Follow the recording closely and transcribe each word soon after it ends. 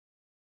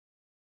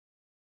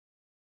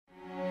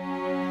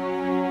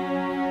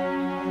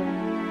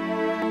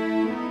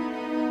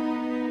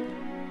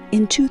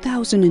In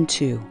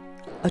 2002,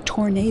 a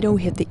tornado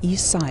hit the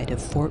east side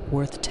of Fort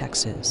Worth,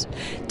 Texas,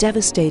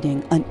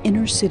 devastating an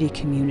inner-city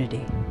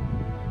community.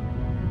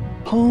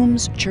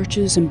 Homes,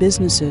 churches, and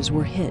businesses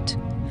were hit,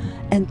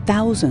 and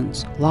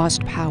thousands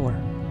lost power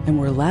and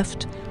were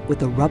left with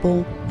the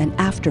rubble and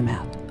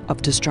aftermath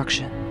of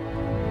destruction.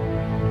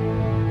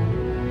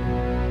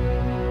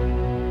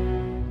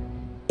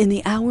 In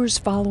the hours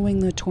following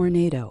the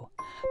tornado,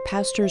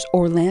 Pastors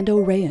Orlando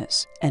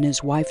Reyes and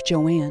his wife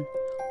Joanne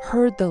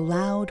heard the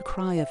loud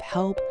cry of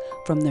help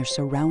from their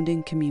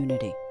surrounding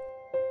community.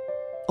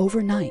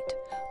 Overnight,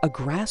 a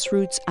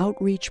grassroots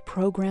outreach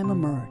program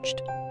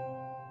emerged.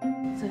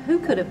 So who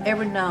could have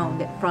ever known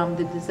that from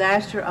the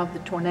disaster of the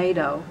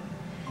tornado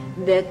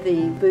that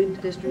the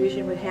food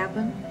distribution would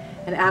happen,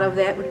 and out of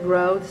that would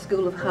grow the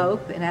School of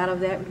Hope, and out of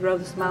that would grow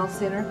the Smile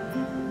Center?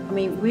 I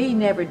mean, we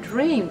never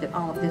dreamed that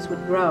all of this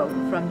would grow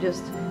from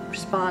just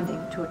responding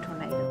to a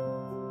tornado.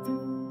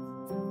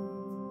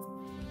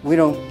 We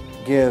don't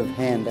give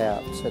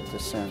handouts at the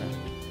center.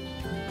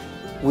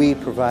 We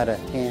provide a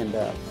hand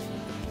up.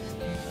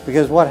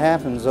 Because what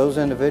happens, those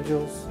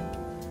individuals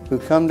who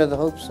come to the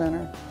Hope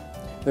Center,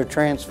 they're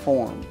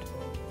transformed.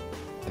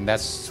 And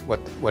that's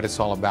what it's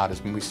all about,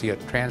 is when we see a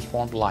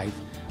transformed life,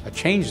 a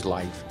changed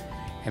life,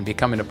 and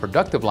becoming a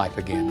productive life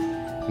again.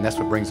 And that's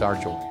what brings our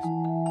joy.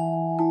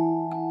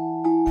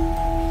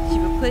 She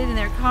would put it in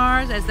their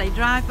cars as they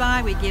drive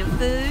by. We give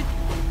food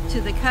to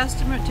the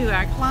customer, to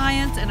our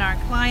clients, and our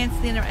clients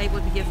then are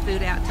able to give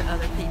food out to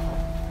other people.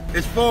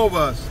 It's 4 of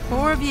us.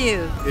 4 of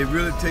you. It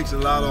really takes a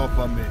lot off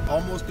of me.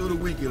 Almost through the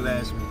week it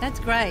lasts me. That's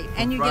great.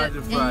 And you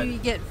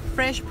get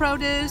fresh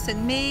produce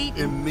and meat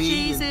and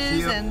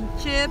cheeses and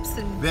chips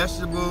and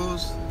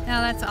vegetables.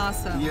 Now that's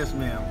awesome. Yes,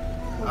 ma'am.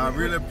 I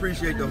really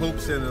appreciate the Hope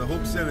Center. The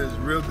Hope Center is a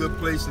real good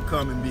place to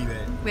come and be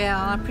at. Well,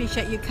 I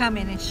appreciate you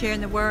coming and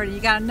sharing the word.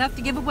 You got enough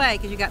to give away,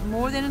 because you got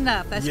more than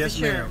enough, that's for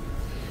sure. Yes, ma'am.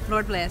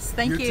 Lord bless.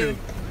 Thank you. You too.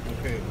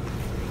 Okay.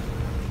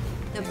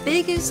 The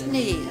biggest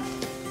need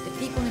that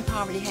people in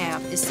poverty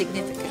have is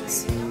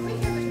significance.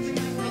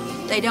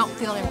 They don't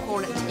feel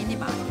important to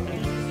anybody.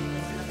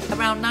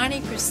 Around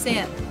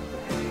 90%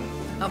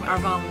 of our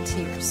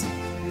volunteers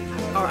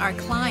or our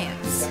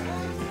clients,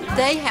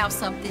 they have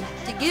something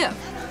to give.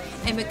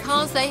 And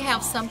because they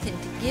have something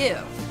to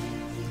give,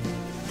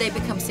 they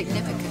become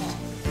significant.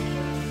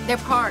 They're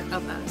part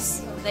of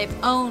us.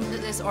 They've owned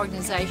this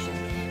organization.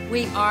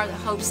 We are the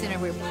Hope Center.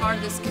 We're part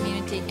of this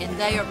community, and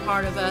they are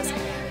part of us,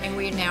 and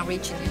we're now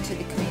reaching into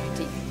the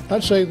community.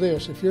 I'd say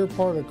this: if you're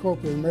part of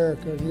corporate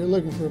America and you're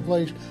looking for a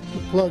place to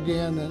plug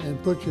in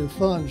and put your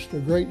funds to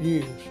great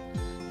use,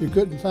 you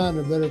couldn't find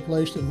a better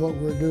place than what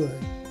we're doing,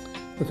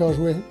 because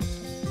we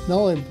not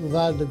only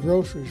provide the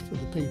groceries for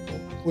the people,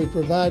 we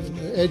provide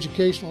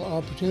educational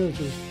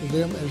opportunities for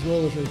them as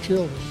well as their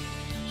children.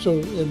 So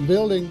in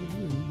building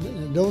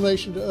and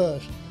donation to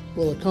us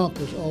will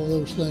accomplish all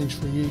those things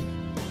for you.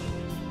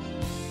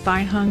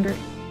 Fight hunger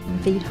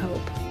and feed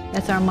hope.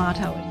 That's our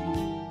motto.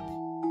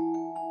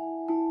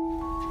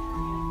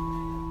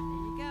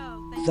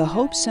 The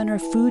Hope Center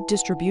food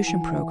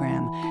distribution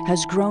program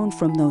has grown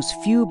from those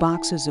few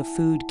boxes of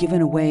food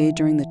given away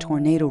during the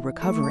tornado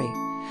recovery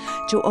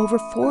to over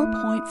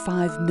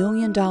 $4.5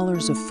 million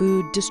of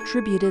food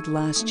distributed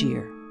last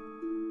year.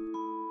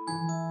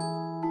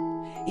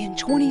 In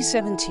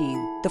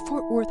 2017, the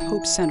Fort Worth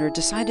Hope Center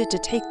decided to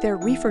take their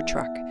reefer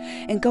truck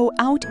and go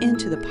out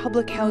into the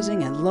public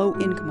housing and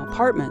low-income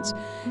apartments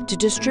to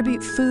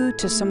distribute food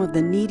to some of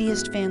the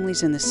neediest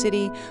families in the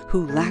city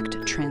who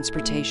lacked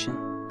transportation.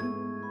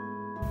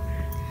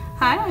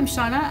 Hi, I'm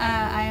Shauna.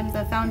 I am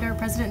the founder,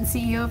 president, and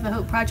CEO of the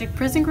Hope Project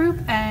Prison Group,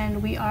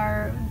 and we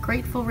are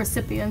grateful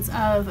recipients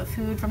of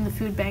food from the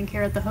food bank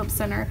here at the Hope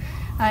Center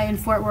in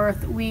Fort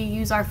Worth. We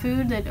use our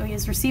food that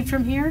is received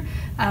from here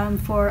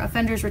for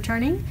offenders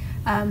returning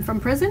from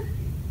prison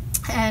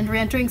and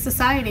reentering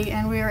society,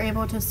 and we are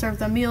able to serve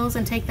them meals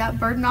and take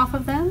that burden off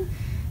of them.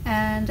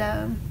 And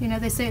you know,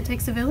 they say it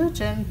takes a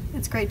village, and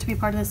it's great to be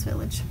part of this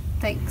village.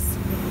 Thanks.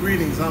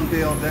 Greetings, I'm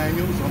Dale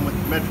Daniels. I'm with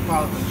the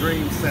Metropolitan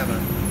Dream Center.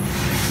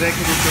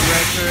 Executive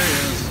Director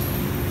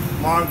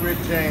is Margaret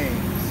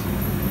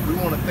James. We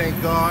want to thank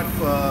God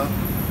for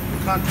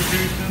the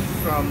contributions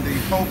from the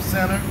Hope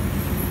Center.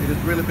 It has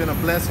really been a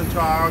blessing to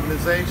our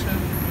organization.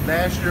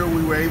 Last year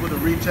we were able to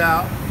reach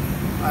out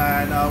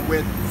and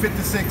with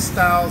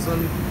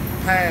 56,000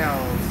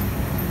 pounds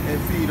and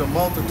feed a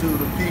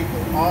multitude of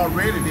people.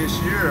 Already this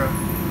year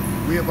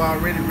we have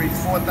already reached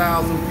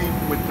 4,000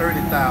 people with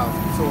 30,000.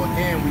 So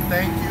again, we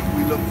thank you.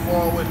 We look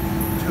forward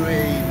to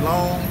a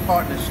long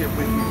partnership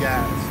with you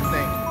guys.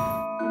 Thank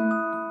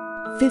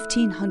you.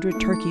 1,500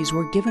 turkeys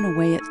were given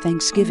away at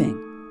Thanksgiving.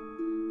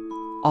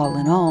 All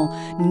in all,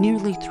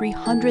 nearly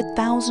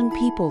 300,000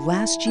 people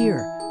last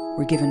year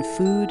were given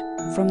food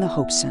from the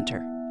Hope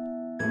Center.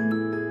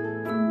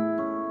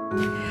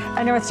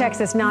 A North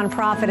Texas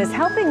nonprofit is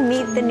helping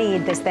meet the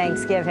need this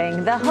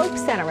Thanksgiving. The Hope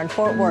Center in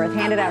Fort Worth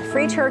handed out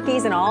free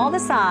turkeys and all the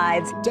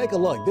sides. Take a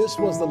look. This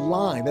was the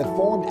line that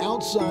formed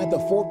outside the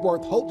Fort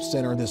Worth Hope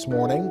Center this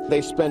morning.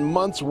 They spend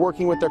months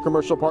working with their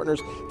commercial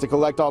partners to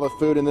collect all the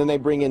food, and then they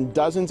bring in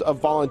dozens of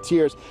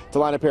volunteers to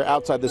line up here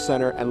outside the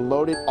center and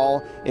load it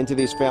all into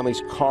these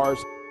families' cars.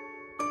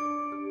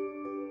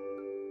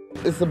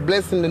 It's a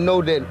blessing to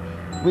know that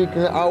we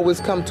can always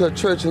come to a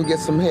church and get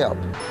some help.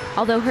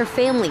 Although her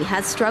family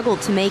has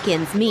struggled to make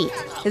ends meet,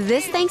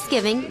 this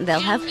Thanksgiving they'll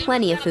have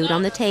plenty of food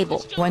on the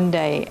table. One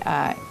day,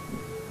 a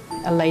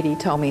lady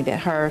told me that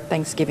her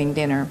Thanksgiving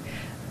dinner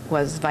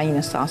was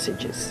Vienna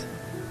sausages.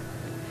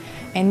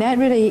 And that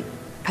really,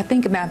 I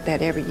think about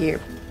that every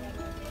year.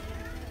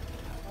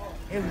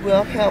 It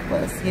will help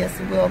us, yes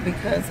it will,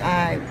 because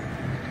I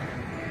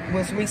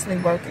was recently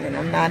working and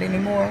I'm not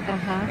anymore.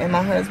 And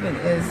my husband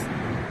is,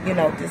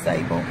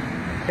 disabled.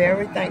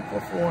 Very thankful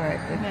for it.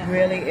 It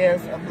really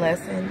is a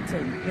blessing to,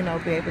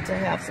 be able to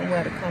have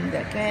somewhere to come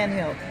that can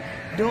help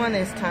during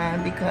this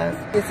time, because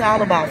it's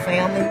all about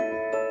family.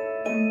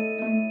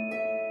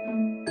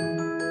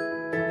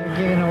 They're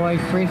giving away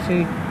free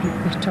food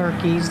with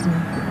turkeys,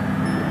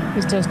 and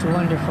it's just a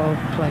wonderful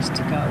place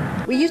to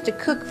go. We used to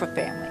cook for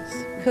families,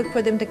 cook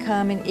for them to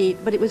come and eat,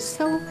 but it was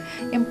so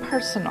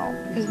impersonal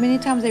because many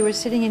times they were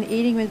sitting and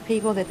eating with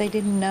people that they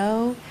didn't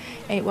know,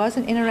 and it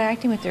wasn't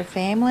interacting with their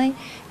family.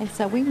 And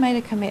so we made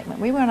a commitment.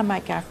 We want to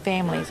make our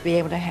families be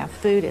able to have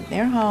food at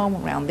their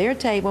home, around their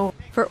table.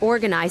 For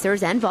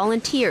organizers and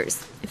volunteers,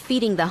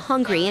 feeding the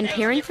hungry and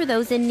caring for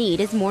those in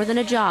need is more than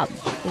a job.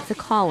 It's a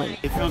calling.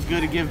 It feels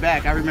good to give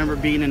back. I remember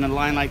being in a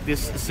line like this,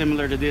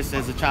 similar to this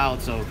as a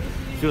child, so it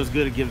feels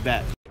good to give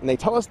back. And they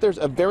tell us there's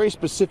a very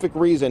specific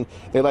reason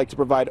they like to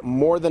provide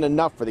more than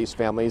enough for these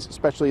families,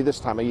 especially this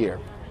time of year.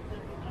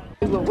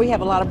 We have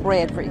a lot of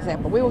bread, for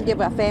example. We will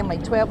give our family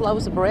 12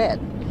 loaves of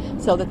bread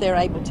so that they're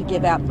able to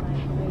give out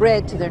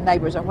bread to their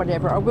neighbors or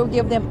whatever, or we'll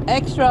give them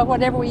extra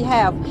whatever we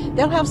have.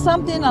 They'll have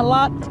something, a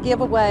lot to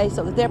give away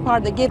so that they're part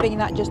of the giving and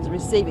not just the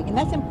receiving, and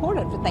that's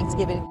important for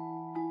Thanksgiving.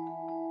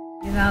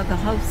 You know, the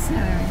Hope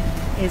Center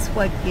is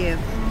what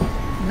gives,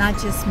 not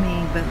just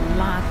me, but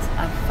lots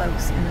of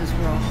folks in this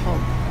world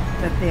hope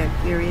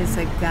that there is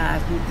a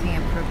God who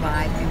can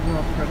provide and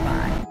will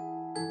provide.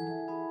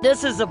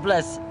 This is a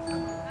blessing,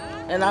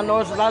 and I know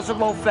it's lots of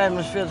more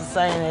families feel the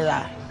same as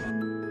I.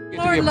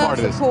 Lord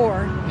loves the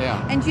poor,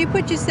 yeah. And you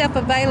put yourself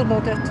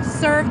available to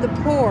serve the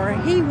poor.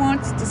 He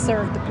wants to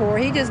serve the poor.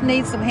 He just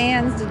needs some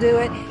hands to do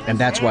it. And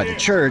that's why the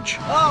church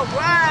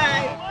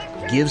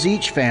gives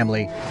each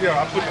family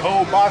I put the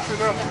whole box in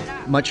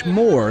there. much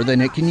more than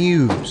it can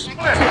use.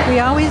 We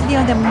always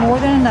give them more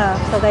than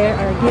enough so they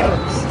are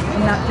givers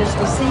and not just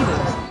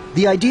receivers.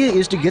 The idea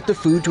is to get the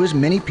food to as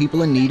many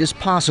people in need as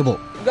possible.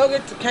 Go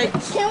get the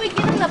cakes. Can we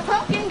give them the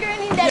pumpkin,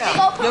 Granny?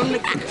 That big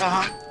old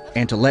pumpkin?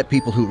 And to let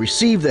people who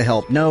receive the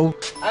help know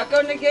I'm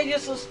going to give you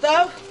some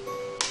stuff.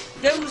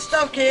 Give them the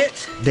stuff,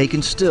 kids. they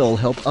can still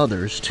help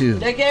others too.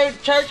 The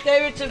church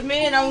gave it to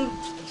me, and I'm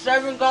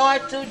serving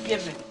God to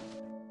give it.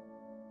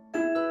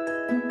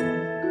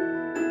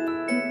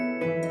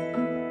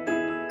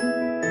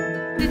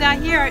 Did I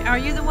hear, are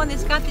you the one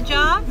that's got the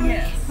job?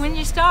 Yes. When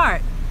you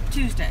start?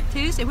 Tuesday.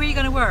 Tuesday? Where are you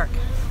going to work?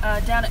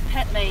 Down at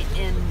Petmate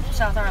in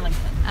South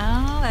Arlington.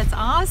 Oh, that's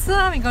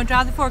awesome. You're going to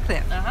drive the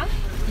forklift?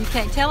 You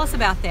can't tell us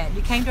about that.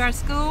 You came to our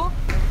school?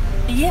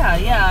 Yeah.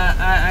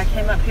 I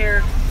came up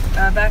here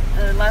back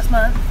last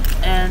month,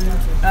 and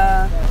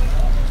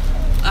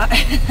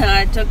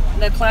I took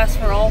the class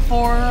for all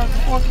 4 of the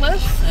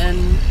forklifts,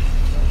 and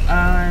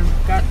I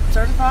got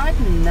certified,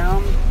 and now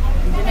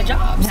I'm getting a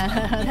job.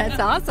 That's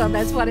awesome.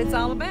 That's what it's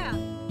all about.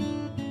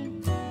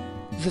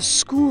 The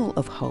School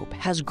of Hope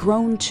has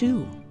grown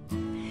too.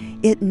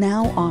 It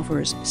now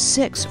offers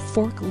 6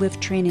 forklift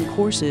training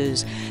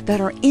courses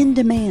that are in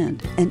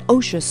demand and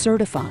OSHA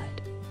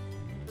certified.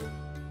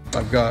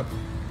 I've got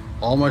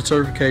all my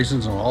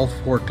certifications on all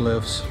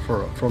forklifts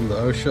from the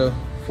OSHA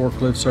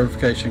forklift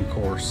certification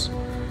course.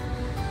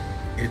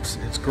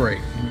 It's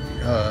great.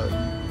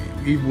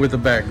 Even with a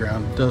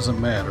background, it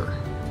doesn't matter.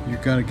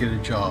 You're going to get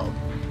a job.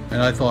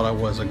 And I thought I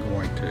wasn't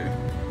going to.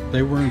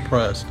 They were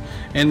impressed,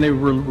 and they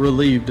were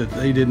relieved that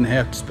they didn't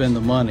have to spend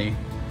the money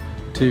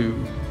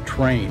to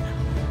train.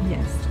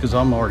 Yes. Because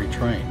I'm already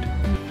trained.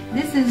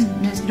 This is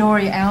Ms.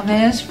 Doria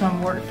Alves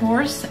from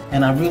Workforce.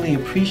 And I really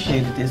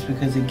appreciated this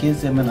because it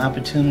gives them an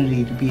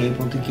opportunity to be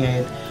able to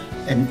get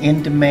an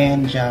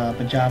in-demand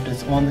job, a job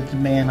that's on the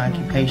demand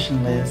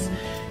occupation list.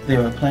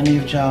 There are plenty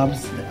of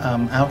jobs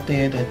out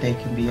there that they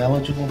can be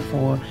eligible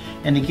for,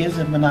 and it gives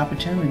them an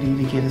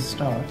opportunity to get a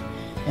start.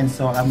 And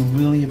so I'm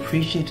really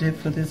appreciative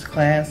for this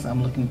class.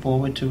 I'm looking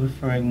forward to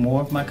referring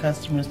more of my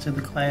customers to the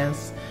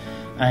class.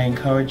 I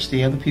encourage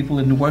the other people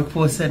in the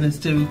workforce centers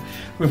to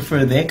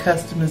refer their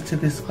customers to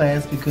this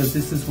class because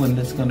this is one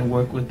that's going to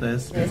work with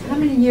us. Yes. How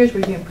many years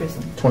were you in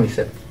prison?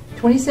 27.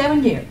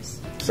 27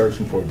 years.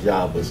 Searching for a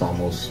job was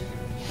almost,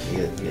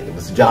 it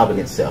was a job in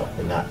itself.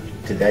 And not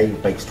today,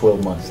 it takes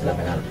 12 months that I've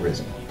been out of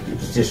prison. It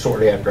was just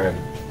shortly after I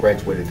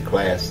graduated the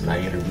class and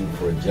I interviewed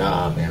for a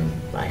job, and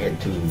I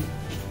had to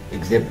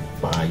exhibit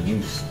my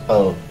use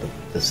of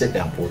the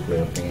sit-down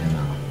forklift, and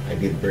I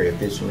did it very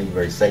efficiently,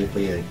 very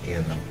safely, in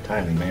a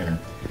timely manner.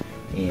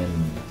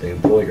 And the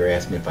employer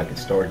asked me if I could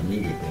start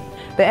immediately.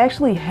 They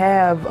actually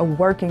have a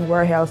working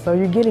warehouse, so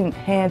you're getting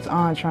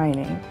hands-on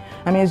training.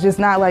 I mean, it's just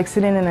not like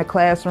sitting in a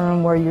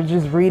classroom where you're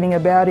just reading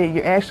about it.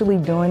 You're actually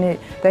doing it.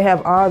 They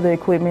have all the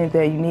equipment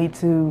that you need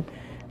to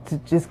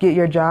just get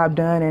your job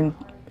done and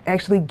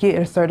actually get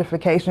a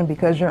certification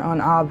because you're on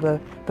all the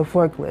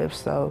forklifts.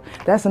 So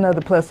that's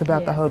another plus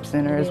about the Hope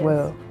Center as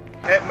well.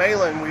 At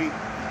Malin,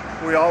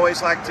 we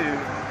always like to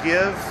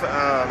give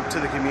to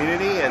the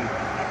community,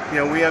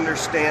 and we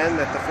understand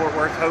that the Fort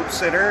Worth Hope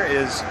Center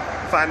is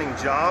finding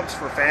jobs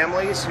for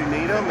families who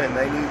need them, and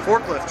they need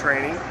forklift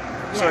training.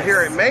 Yes. So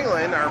here at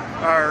Malin,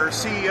 our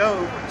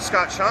CEO,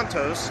 Scott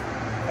Shantos,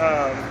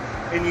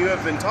 and you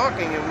have been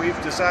talking, and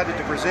we've decided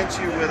to present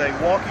you with a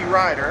walkie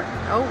rider.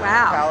 Oh,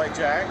 wow. Pallet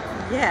jack.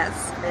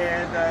 Yes.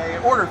 And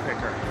an order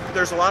picker.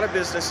 There's a lot of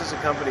businesses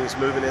and companies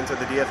moving into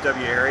the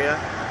DFW area,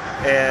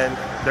 and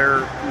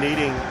they're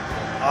needing,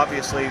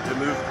 obviously, to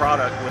move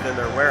product within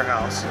their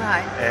warehouse.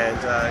 Right. And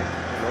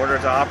in order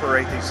to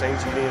operate these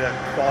things, you need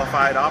a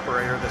qualified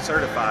operator that's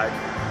certified.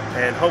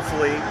 And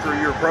hopefully, through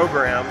your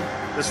program,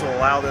 this will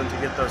allow them to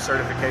get those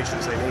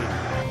certifications they need.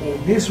 Well,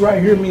 this right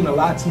here means a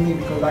lot to me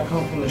because I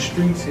come from the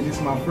streets, and this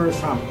is my first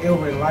time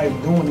ever in life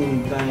doing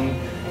anything.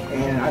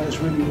 And I just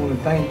really want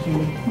to thank you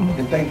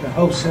and thank the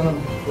Hope Center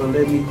for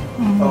letting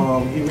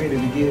me get ready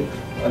to get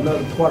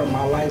another part of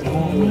my life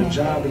going with a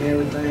job and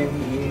everything.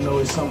 And,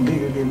 it's something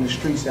bigger than the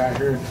streets out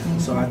here.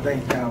 So I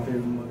thank y'all very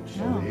much.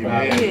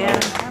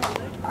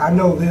 I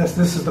know this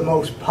is the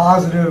most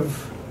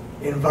positive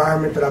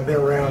environment that I've been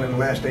around in the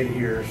last 8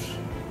 years.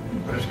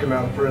 I just came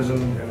out of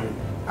prison and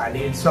I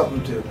needed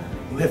something to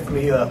lift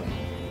me up.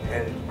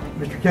 And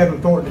Mr.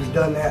 Kevin Thornton has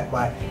done that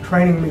by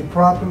training me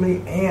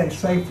properly and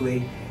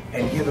safely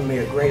and giving me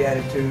a great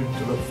attitude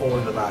to look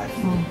forward to life.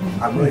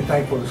 I'm really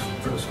thankful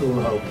for the School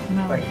of Hope.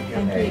 Thank you,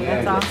 Kevin. Thank you.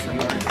 That's awesome.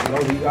 For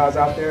those of you guys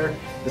out there,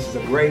 this is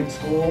a great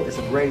school. It's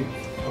a great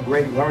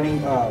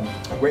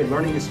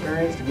learning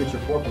experience to get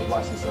your forklift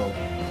license. So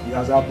you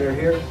guys out there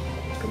here,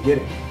 come get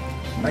it.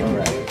 Thank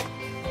you.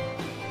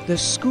 The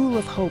School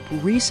of Hope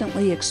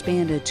recently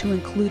expanded to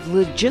include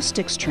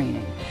logistics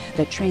training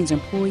that trains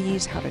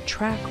employees how to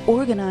track,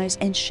 organize,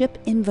 and ship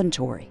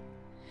inventory.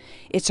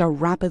 It's a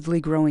rapidly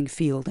growing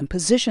field, and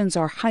positions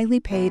are highly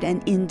paid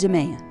and in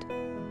demand.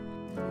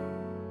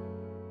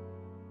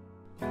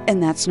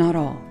 And that's not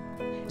all.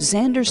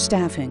 Zander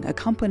Staffing, a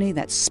company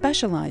that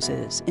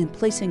specializes in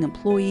placing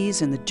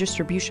employees in the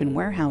distribution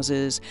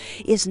warehouses,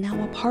 is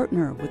now a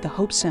partner with the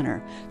Hope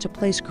Center to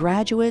place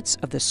graduates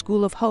of the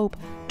School of Hope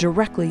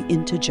directly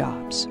into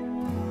jobs.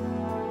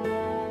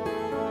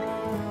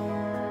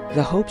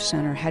 The Hope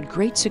Center had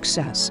great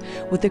success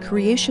with the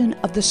creation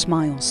of the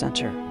Smile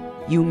Center.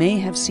 You may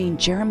have seen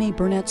Jeremy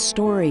Burnett's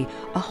story,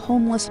 a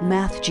homeless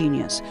math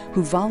genius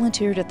who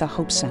volunteered at the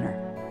Hope Center.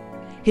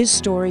 His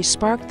story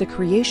sparked the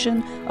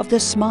creation of the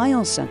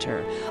Smile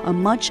Center, a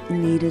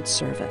much-needed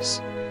service.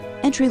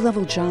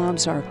 Entry-level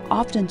jobs are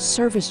often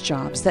service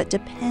jobs that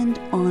depend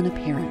on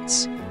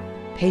appearance.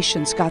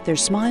 Patients got their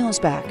smiles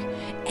back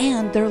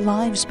and their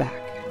lives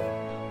back.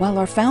 While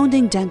our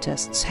founding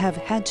dentists have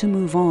had to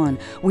move on,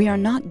 we are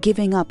not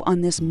giving up on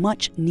this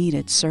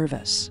much-needed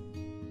service.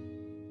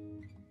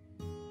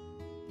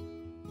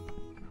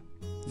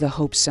 The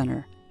Hope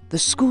Center, the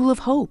School of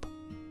Hope,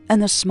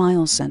 and the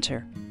Smile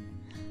Center.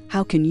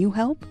 How can you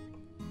help?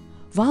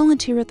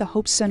 Volunteer at the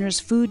Hope Center's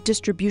food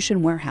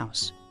distribution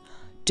warehouse.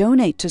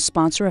 Donate to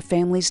sponsor a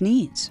family's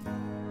needs.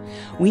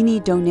 We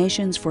need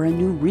donations for a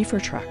new reefer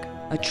truck,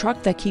 a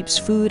truck that keeps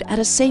food at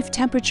a safe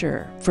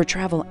temperature for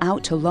travel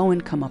out to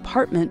low-income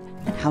apartment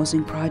and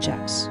housing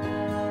projects.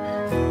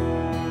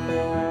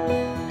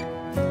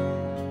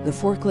 The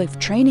Forklift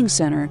Training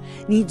Center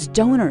needs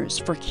donors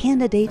for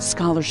candidate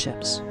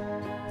scholarships.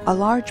 A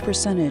large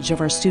percentage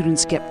of our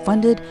students get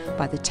funded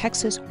by the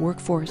Texas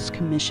Workforce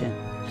Commission,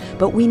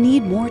 but we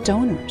need more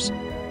donors.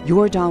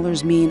 Your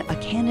dollars mean a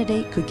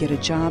candidate could get a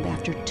job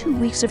after 2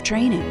 weeks of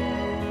training.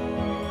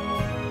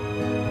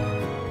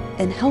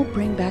 And help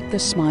bring back the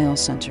Smile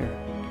Center.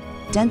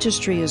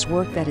 Dentistry is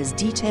work that is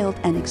detailed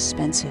and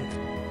expensive,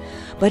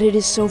 but it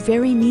is so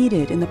very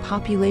needed in the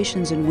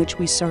populations in which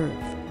we serve.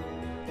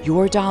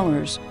 Your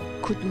dollars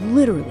could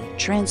literally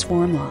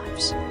transform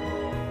lives.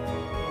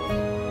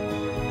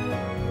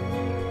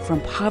 From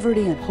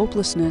poverty and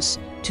hopelessness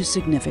to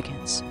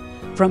significance,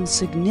 from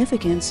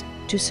significance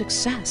to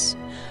success,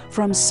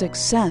 from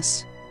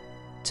success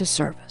to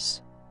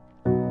service.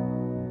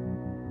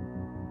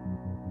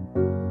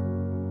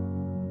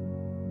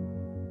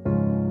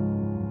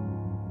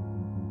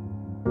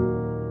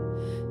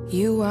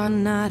 You are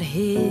not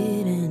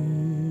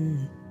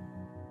hidden.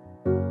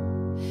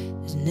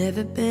 There's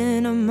never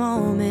been a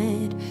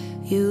moment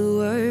you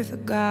were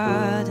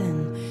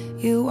forgotten.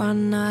 You are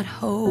not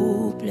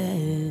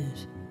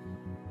hopeless.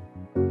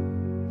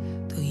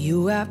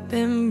 You have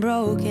been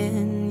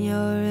broken,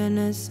 your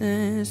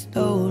innocence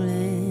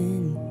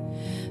stolen.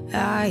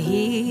 I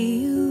hear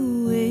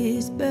you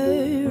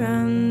whisper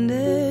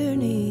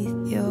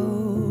underneath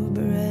your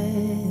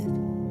breath.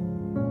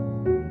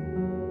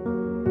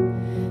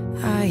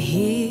 I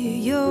hear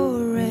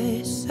your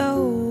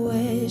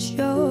SOS,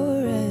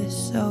 your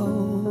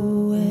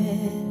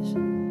SOS.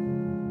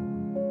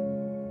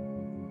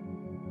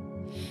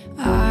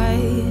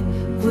 I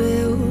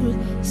will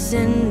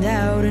send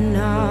out an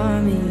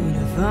army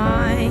to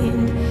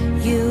find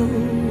you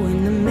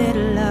in the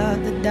middle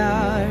of the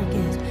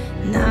darkest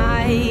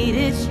night.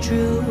 It's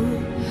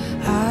true,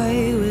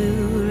 I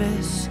will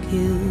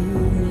rescue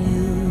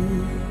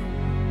you.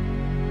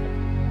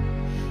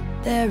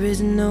 There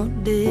is no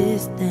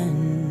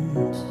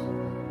distance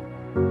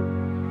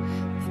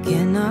that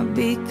cannot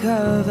be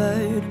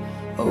covered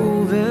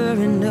over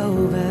and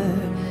over.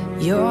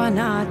 You're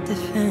not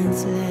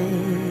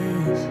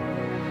defenseless.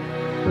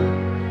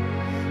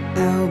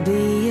 I'll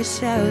be your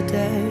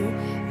shelter,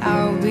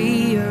 I'll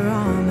be your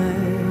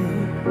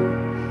armor.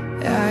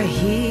 I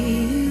hear